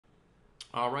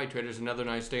All right, traders, another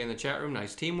nice day in the chat room.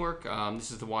 Nice teamwork.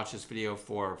 This is to watch this video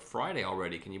for Friday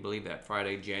already. Can you believe that?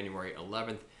 Friday, January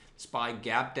 11th. SPY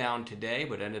gapped down today,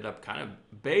 but ended up kind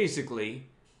of basically,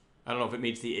 I don't know if it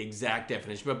meets the exact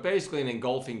definition, but basically an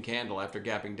engulfing candle after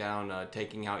gapping down,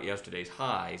 taking out yesterday's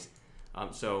highs.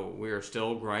 So we're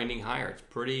still grinding higher. It's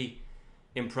pretty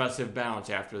impressive bounce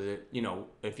after the,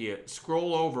 if you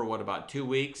scroll over, about 2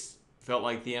 weeks, felt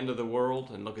like the end of the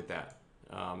world, and look at that.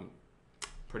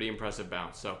 Pretty impressive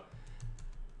bounce. So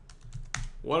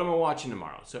what am I watching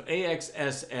tomorrow? So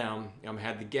AXSM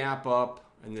had the gap up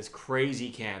and this crazy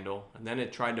candle, and then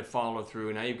it tried to follow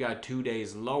through. Now you've got 2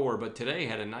 days lower, but today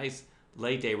had a nice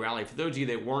late day rally. For those of you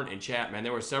that weren't in chat, man,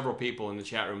 there were several people in the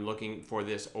chat room looking for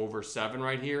this over 7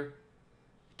 right here.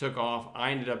 It took off.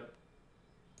 I ended up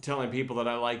telling people that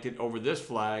I liked it over this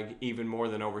flag even more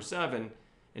than over 7,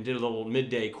 and did a little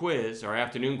midday quiz or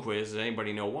afternoon quiz. Does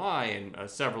anybody know why? And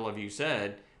several of you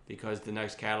said because the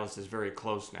next catalyst is very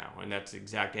close now, and that's the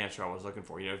exact answer I was looking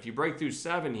for. If you break through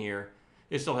 7 here,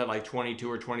 it still had like 22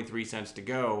 or 23 cents to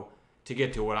go to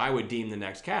get to what I would deem the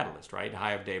next catalyst, right?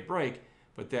 High of day break.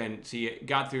 But then, see, you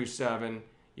got through 7.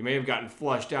 You may have gotten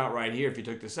flushed out right here if you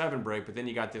took the 7 break, but then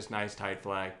you got this nice tight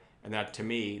flag, and that, to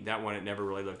me, that one, it never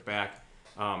really looked back.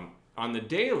 On the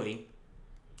daily,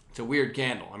 it's a weird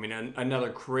candle. I mean,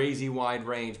 another crazy wide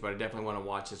range, but I definitely want to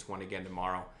watch this one again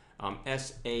tomorrow.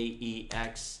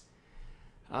 SAEX.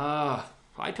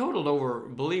 I totaled over,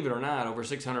 believe it or not, over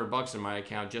 $600 in my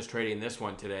account just trading this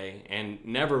one today, and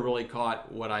never really caught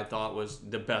what I thought was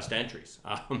the best entries.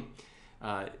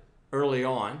 Early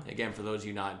on, again, for those of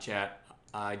you not in chat,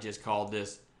 I just called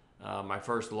this. My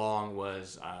first long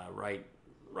was right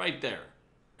there,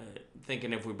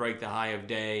 thinking if we break the high of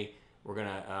day, we're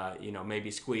gonna, maybe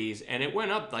squeeze, and it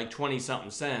went up like 20-something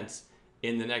cents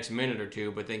in the next minute or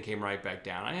two, but then came right back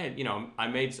down. I had, I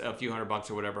made a few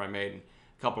 $100 or whatever I made, and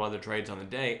a couple other trades on the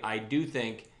day. I do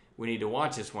think we need to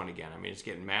watch this one again. I mean, it's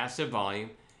getting massive volume.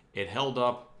 It held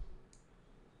up.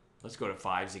 Let's go to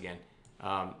 5s again.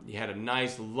 You had a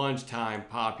nice lunchtime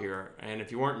pop here, and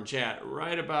if you weren't in chat,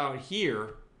 right about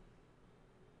here,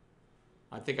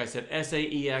 I think I said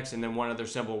SAEX and then one other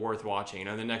symbol worth watching.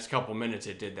 In the next couple minutes,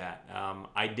 it did that.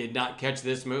 I did not catch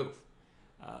this move.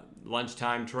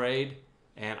 Lunchtime trade,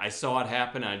 and I saw it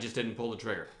happen, and I just didn't pull the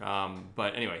trigger.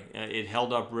 But anyway, it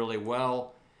held up really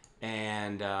well,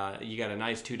 and you got a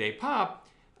nice 2-day pop.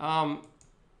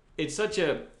 It's such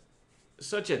a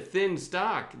thin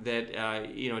stock that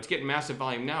it's getting massive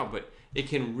volume now, but it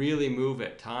can really move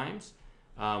at times.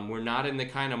 We're not in the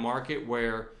kind of market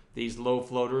where these low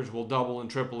floaters will double and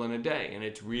triple in a day, and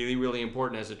it's really, really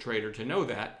important as a trader to know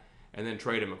that and then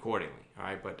trade them accordingly. All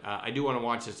right, but I do want to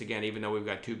watch this again, even though we've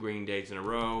got 2 green days in a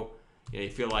row. You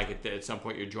feel like at some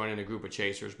point you're joining a group of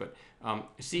chasers, but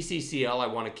CCCL I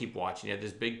want to keep watching. You had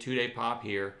this big 2-day pop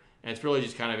here, and it's really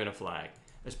just kind of in a flag,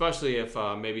 especially if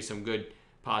maybe some good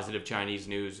positive Chinese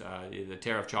news, the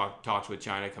tariff talks with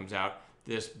China comes out.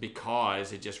 This,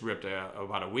 because it just ripped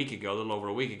about a week ago, a little over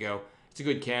a week ago. It's a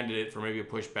good candidate for maybe a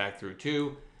pushback through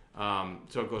 2.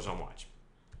 So it goes on watch.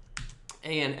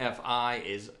 ANFI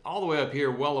is all the way up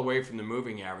here, well away from the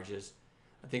moving averages.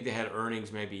 I think they had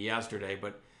earnings maybe yesterday,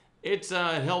 but it's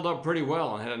held up pretty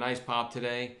well and had a nice pop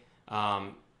today.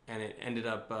 And it ended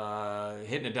up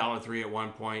hitting $1.03 at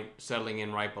one point, settling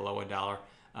in right below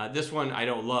 $1. This one I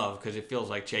don't love because it feels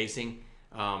like chasing,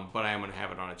 but I am going to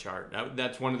have it on a chart.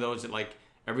 That's one of those that, like,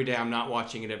 every day I'm not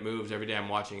watching it, it moves. Every day I'm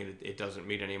watching it, it doesn't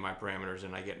meet any of my parameters,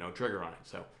 and I get no trigger on it.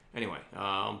 So anyway,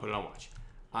 I'll put it on watch.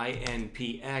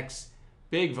 INPX,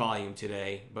 big volume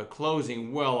today, but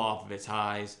closing well off of its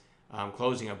highs,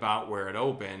 closing about where it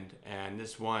opened, and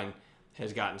this one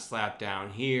has gotten slapped down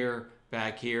here,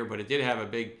 back here, but it did have a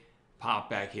big pop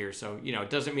back here. So, it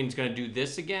doesn't mean it's going to do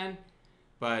this again,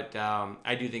 but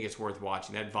I do think it's worth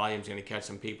watching. That volume is going to catch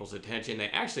some people's attention. They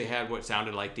actually had what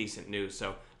sounded like decent news,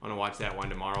 so I'm going to watch that one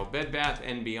tomorrow. Bed Bath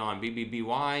 & Beyond,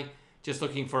 BBBY, just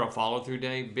looking for a follow-through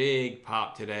day. Big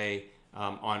pop today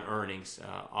on earnings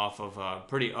off of a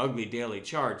pretty ugly daily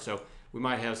chart. So we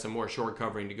might have some more short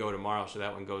covering to go tomorrow, so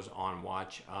that one goes on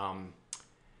watch.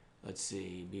 Let's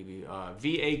see,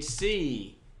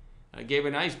 VHC gave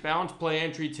a nice bounce play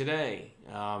entry today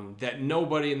that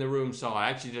nobody in the room saw. I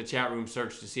actually did a chat room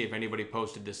search to see if anybody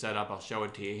posted the setup. I'll show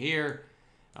it to you here,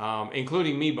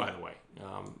 including me, by the way.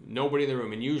 Nobody in the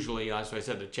room, and usually, as I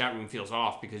said, the chat room feels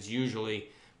off because usually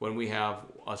when we have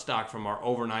a stock from our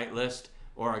overnight list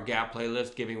or a gap play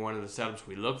list giving one of the setups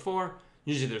we look for,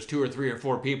 usually there's 2 or 3 or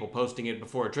 4 people posting it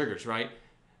before it triggers, right?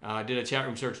 Did a chat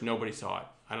room search, nobody saw it.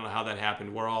 I don't know how that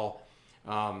happened. We're all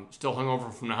still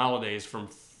hungover from the holidays from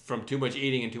too much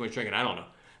eating and too much drinking. I don't know.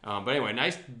 But anyway,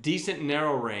 nice, decent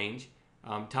narrow range,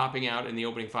 topping out in the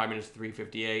opening 5 minutes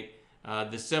 358.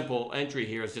 The simple entry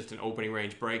here is just an opening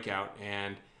range breakout,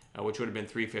 and which would have been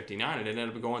 359. It ended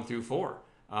up going through 4.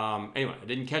 Anyway, I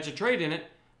didn't catch a trade in it,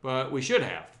 but we should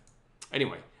have.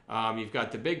 Anyway, you've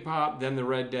got the big pop, then the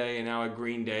red day, and now a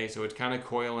green day, so it's kind of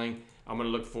coiling. I'm going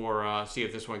to look for, see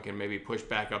if this one can maybe push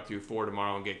back up through 4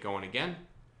 tomorrow and get going again.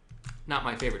 Not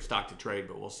my favorite stock to trade,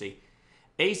 but we'll see.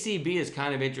 ACB is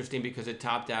kind of interesting because it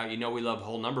topped out. You know we love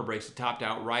whole number breaks. It topped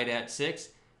out right at 6.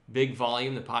 Big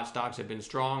volume. The pot stocks have been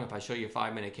strong. If I show you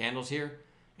 5-minute candles here,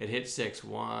 it hit 6.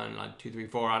 1, 2, 3,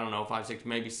 4, I don't know, 5, 6,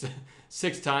 maybe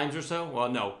 6 times or so. Well,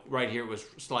 no, right here it was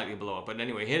slightly below it. But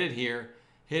anyway, hit it here,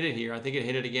 hit it here. I think it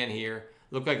hit it again here.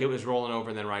 Looked like it was rolling over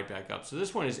and then right back up. So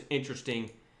this one is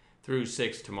interesting through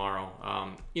 6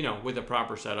 tomorrow. You know, with a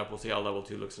proper setup. We'll see how level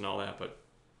 2 looks and all that. But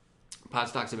pot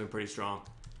stocks have been pretty strong.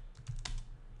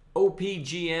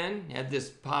 OPGN had this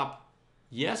pop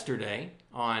yesterday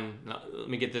on, let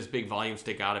me get this big volume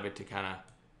stick out of it to kind of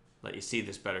let you see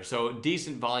this better. So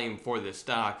decent volume for this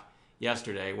stock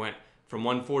yesterday. Went from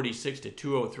 146 to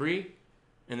 203.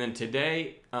 And then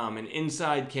today, an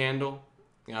inside candle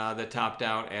that topped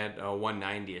out at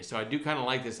 190. So I do kind of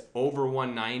like this over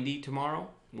 190 tomorrow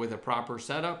with a proper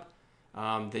setup.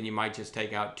 Then you might just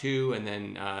take out 2 and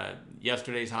then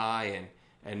yesterday's high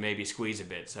and maybe squeeze a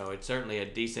bit. So it's certainly a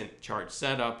decent chart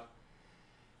setup.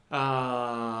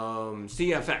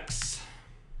 CFX.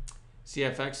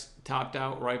 CFX topped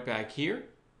out right back here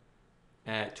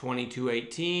at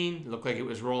 22.18. Looked like it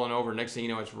was rolling over. Next thing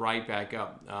you know, it's right back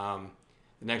up.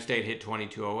 The next day it hit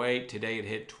 22.08. Today it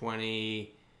hit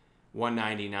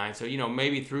 21.99. So, you know,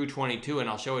 maybe through 22, and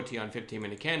I'll show it to you on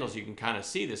 15-minute candles, you can kind of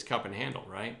see this cup and handle,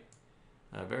 right?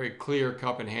 A very clear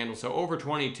cup and handle. So over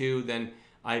 22, then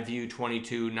I view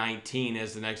 22.19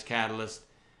 as the next catalyst,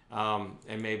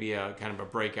 and maybe a kind of a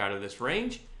breakout of this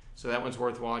range. So that one's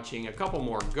worth watching. A couple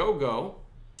more. GoGo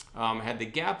had the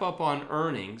gap up on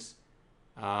earnings.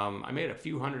 I made a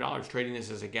few $100s trading this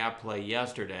as a gap play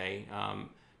yesterday.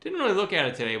 Didn't really look at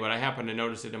it today, but I happened to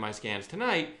notice it in my scans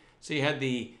tonight. So you had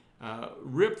the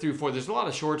rip through 4. There's a lot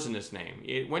of shorts in this name.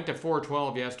 It went to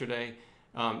 412 yesterday.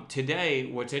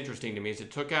 Today, what's interesting to me is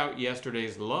it took out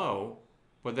yesterday's low,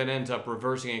 but then ends up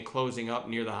reversing and closing up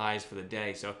near the highs for the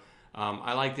day. So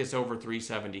I like this over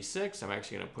 376. I'm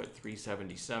actually going to put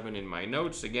 377 in my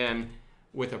notes again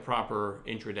with a proper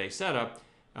intraday setup.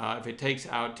 If it takes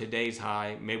out today's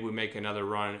high, maybe we make another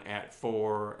run at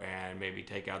 4 and maybe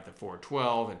take out the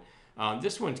 412. And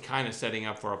this one's kind of setting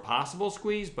up for a possible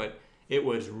squeeze, but it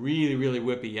was really, really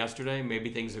whippy yesterday. Maybe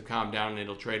things have calmed down and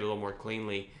it'll trade a little more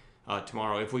cleanly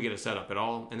tomorrow if we get a setup at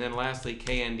all. And then lastly,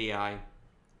 KNDI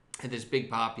had this big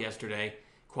pop yesterday.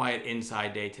 Quiet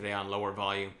inside day today on lower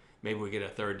volume. Maybe we get a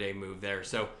third day move there.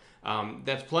 So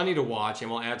that's plenty to watch,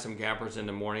 and we'll add some gappers in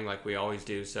the morning like we always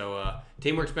do. So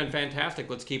teamwork's been fantastic.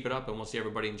 Let's keep it up, and we'll see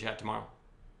everybody in chat tomorrow.